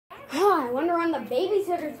Oh, I wonder when the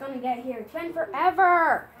babysitter's gonna get here. It's been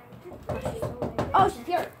forever. Oh, she's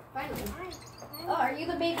here. Finally. Oh, are you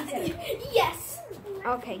the babysitter? Yes.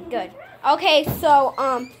 Okay, good. Okay, so,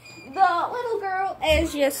 the little girl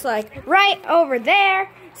is just, like, right over there.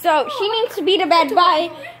 So, she needs to be to bed by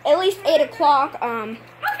at least 8 o'clock.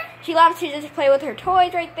 She loves to just play with her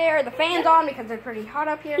toys right there. The fan's on because they're pretty hot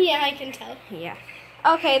up here. Yeah, I can tell. Yeah.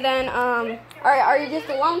 Okay, then, are you just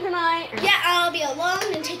alone tonight? Yeah, I'll be alone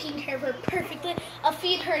and taking care of her perfectly. I'll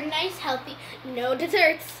feed her nice, healthy, no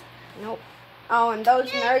desserts. Nope. Oh, and those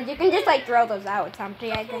nerds, you can just, like, throw those out. It's empty,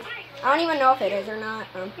 I guess. I don't even know if it is or not.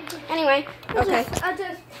 Anyway, okay. I'll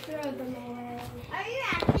just throw them away. Are you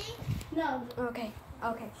happy? No. Okay,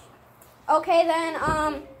 okay. Okay, then,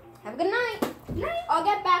 have a good night. Night. I'll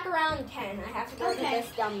get back around 10. I have to go to Okay.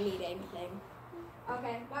 this dumb meeting thing.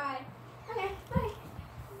 Okay, bye. Okay, bye.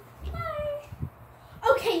 Bye.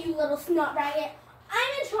 Okay, you little snot rabbit.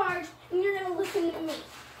 I'm in charge, and you're gonna listen to me.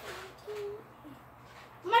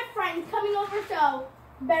 My friend's coming over, so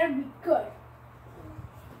better be good.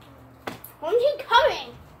 When's he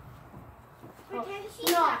coming? Pretend she's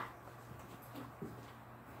Snot.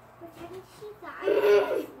 Pretend she's not.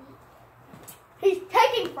 He's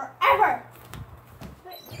taking forever.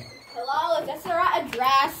 Hello, is this the right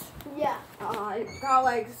address? Yeah. Oh, I got,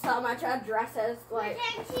 like, so much addresses. Like,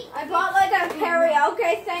 Pretend she. I bought, like, a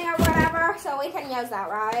karaoke thing or whatever, so we can use that,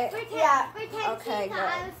 right? Pretend, Yeah. Pretend Okay, she thought I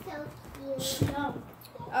good. was so cute. No.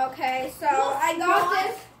 Okay, so I got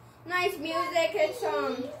this nice music. It's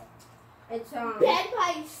Bed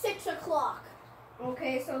by 6 o'clock.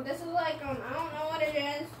 okay, so this is like, I don't know what it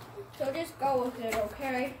is, so just go with it,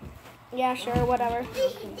 okay? Yeah, sure, whatever.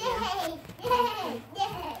 Hey,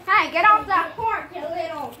 get off that porch, you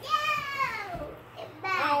little. No.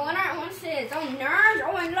 Oh, what's this? Oh, nerds?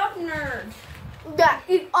 Oh, I love nerds. Yeah,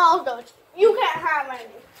 eat all those. You can't have any.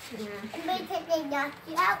 Pretend they knocked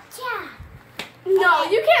you out, yeah. No,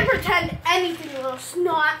 you can't pretend anything, you little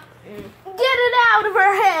snot. Get it out of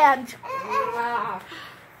her hand. Ah.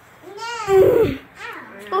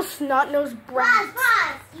 Little snot-nosed brat.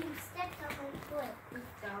 Pause. You stepped on my foot.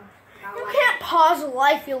 You can't pause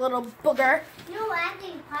life, you little booger. No, I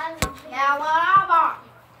can pause it. Yeah, whatever.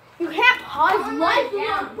 You can't pause life, you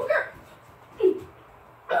down. little booger.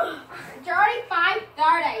 It's already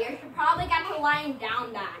 5:30. You should probably get to lying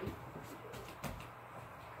down then.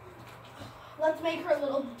 Let's make her a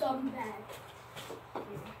little dumb bed.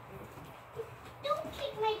 Don't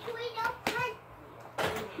kick my toy, don't touch.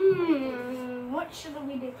 What should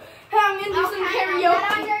we do? Hey, I'm gonna do some Get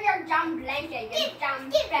karaoke. under your dumb blanket, you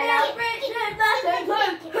dumb fellow.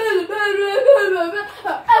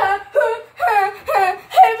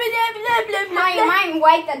 No, you might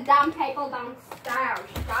wake the dumb people downstairs.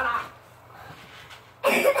 Shut up.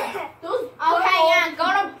 Okay, yeah, go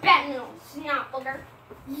to bed, you little snot booger.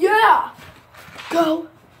 Yeah. Go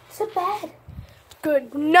to bed.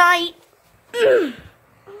 Good night. Good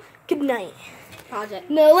night. Pause it.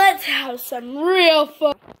 Now let's have some real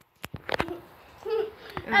fun.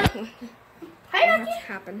 Hi, Becky. What's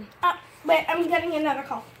happened? Wait, I'm getting another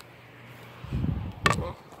call.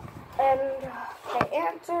 And they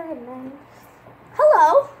answer, and then,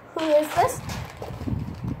 hello, who is this?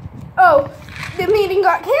 Oh, the meeting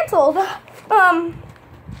got canceled.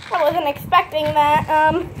 I wasn't expecting that.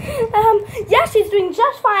 Yeah, she's doing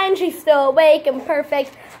just fine. She's still awake and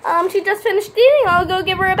perfect. She just finished eating. I'll go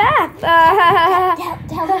give her a bath.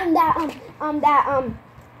 Tell them that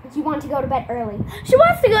you want to go to bed early. She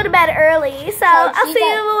wants to go to bed early, so I'll see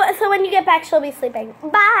you. So when you get back, she'll be sleeping.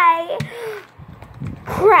 Bye.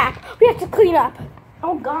 Crap, we have to clean up.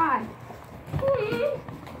 Oh God. No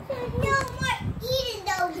more eating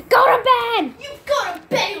those. Go to bed. You go to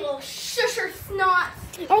bed, you little shusher snot.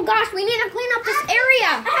 Oh gosh, we need to clean up this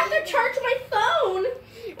area. I have to charge my phone.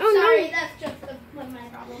 Oh Sorry, no. that's just one of my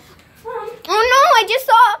problems. Oh no,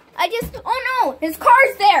 oh no, his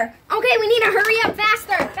car's there. Okay, we need to hurry up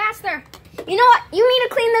faster. You know what? You need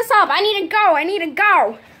to clean this up. I need to go. I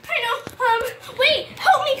know. Wait,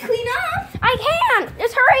 help me clean up. I can.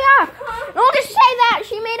 Just hurry up. Don't just say that.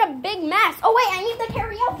 She made a big mess. Oh wait, I need the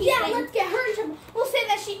karaoke Yeah, thing. let's get her in trouble. We'll say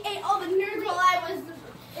that she ate all the nerds while I was.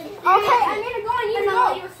 Okay, I need to go. I need to while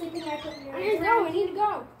go. you were sleeping, I put nerds. I need to go. We need to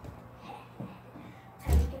go.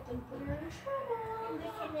 Time to get the booger in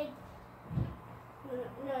trouble.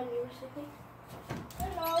 No, you were sleeping.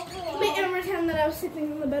 Wait, and pretend that I was sleeping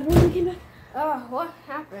in the bed when we came back. Oh, what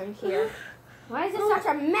happened here? Why is it such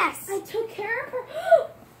a mess? I took care of her.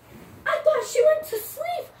 I thought she went to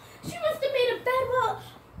sleep. She must have made a bed while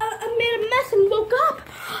I made a mess and woke up.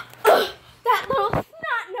 That little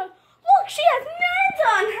snot nose. Look, she has nerds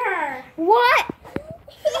on her. What?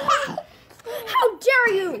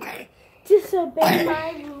 dare you? Disobey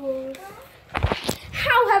my rules.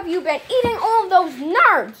 How have you been eating all of those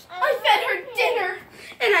nerds? I fed her dinner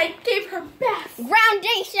and I gave her best.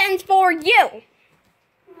 Foundations for you.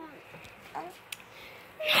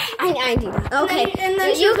 I do that. Okay, And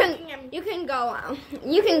then you can go.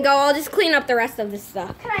 You can go. I'll just clean up the rest of this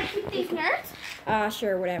stuff. Can I keep these nerds?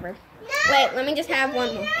 Sure, whatever. Wait, let me just have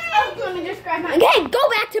one more. Oh, let me just grab my. Okay, go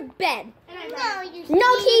back to bed. No, you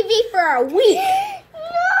No TV for a week.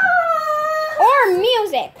 No. Or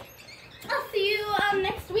music. I'll see you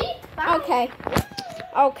next week. Bye. Okay.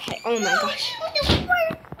 Okay. Oh my gosh. You're the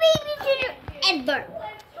worst babysitter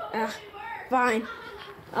ever. Fine.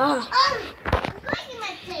 I'm going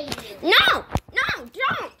to play you. No,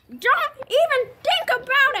 don't even think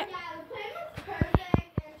about it. Yeah, the plan was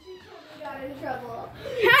perfect, and she totally got in trouble.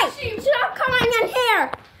 Hey, stop coming in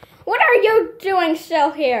here. What are you doing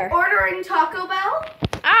still here? Ordering Taco Bell?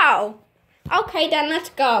 Oh. Okay, then let's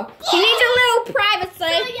go. She needs a little privacy. So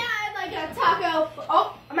yeah, I'd like a taco.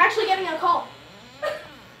 Oh, I'm actually getting a call.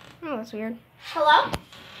 Oh, that's weird. Hello?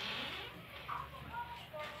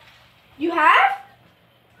 You have?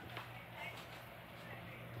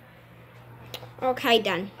 Okay,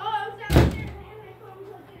 done. Oh, I was downstairs. I had my phone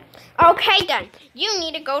plugged in. Okay, done. You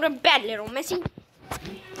need to go to bed, little missy.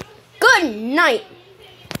 Good night.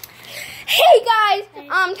 Hey guys,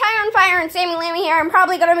 Ty on Fire and Sammy Lammy here. I'm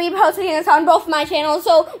probably gonna be posting this on both my channels,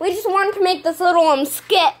 so we just wanted to make this little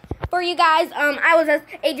skit for you guys. I was with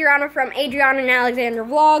Adriana from Adriana and Alexander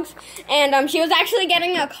Vlogs, and she was actually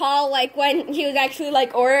getting a call like when she was actually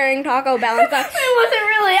like ordering Taco Bell and stuff. It wasn't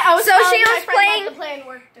really. I was So telling she my was friend playing- that the plan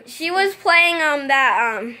worked. She was playing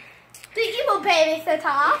that The evil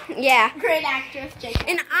babysitter. yeah, Great actress, Jacob.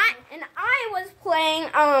 and I was playing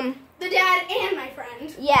The dad and my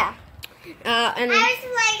friend. yeah, and I was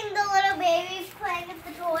playing the little babies playing with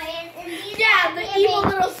the toys, and these Yeah, are the evil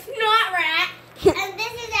little snot rat. And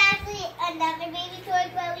this is actually another baby toy,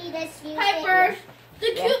 but we just use Piper, the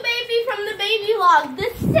cute baby from the baby vlog, the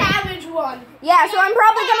savage one. yeah. So I'm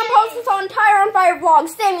probably gonna post this on Ty on Fire Vlogs,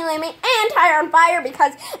 Sammy Lammy, and Ty on Fire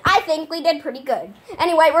because I think we did pretty good.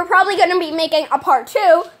 Anyway, we're probably gonna be making a part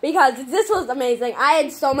 2 because this was amazing. I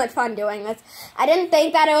had so much fun doing this. I didn't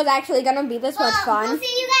think that it was actually gonna be this much fun. We'll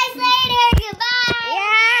see you guys later. Goodbye.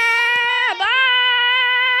 Yeah, bye.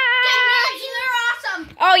 They're awesome.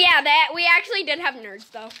 Oh yeah, that we actually did have nerds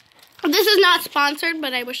though. This is not sponsored,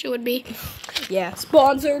 but I wish it would be. Yeah,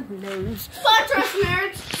 sponsored nerds. Sponsor us,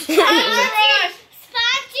 nerds.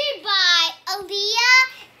 Sponsored by Aaliyah,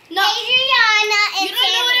 No. Adriana, and You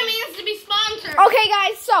don't know what it Sammy. means to be sponsored. Okay,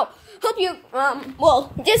 guys, so hope you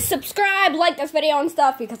well just subscribe, like this video and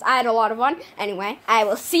stuff because I had a lot of fun. Anyway, I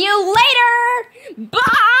will see you later.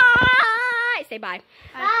 Bye. Say bye.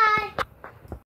 Bye.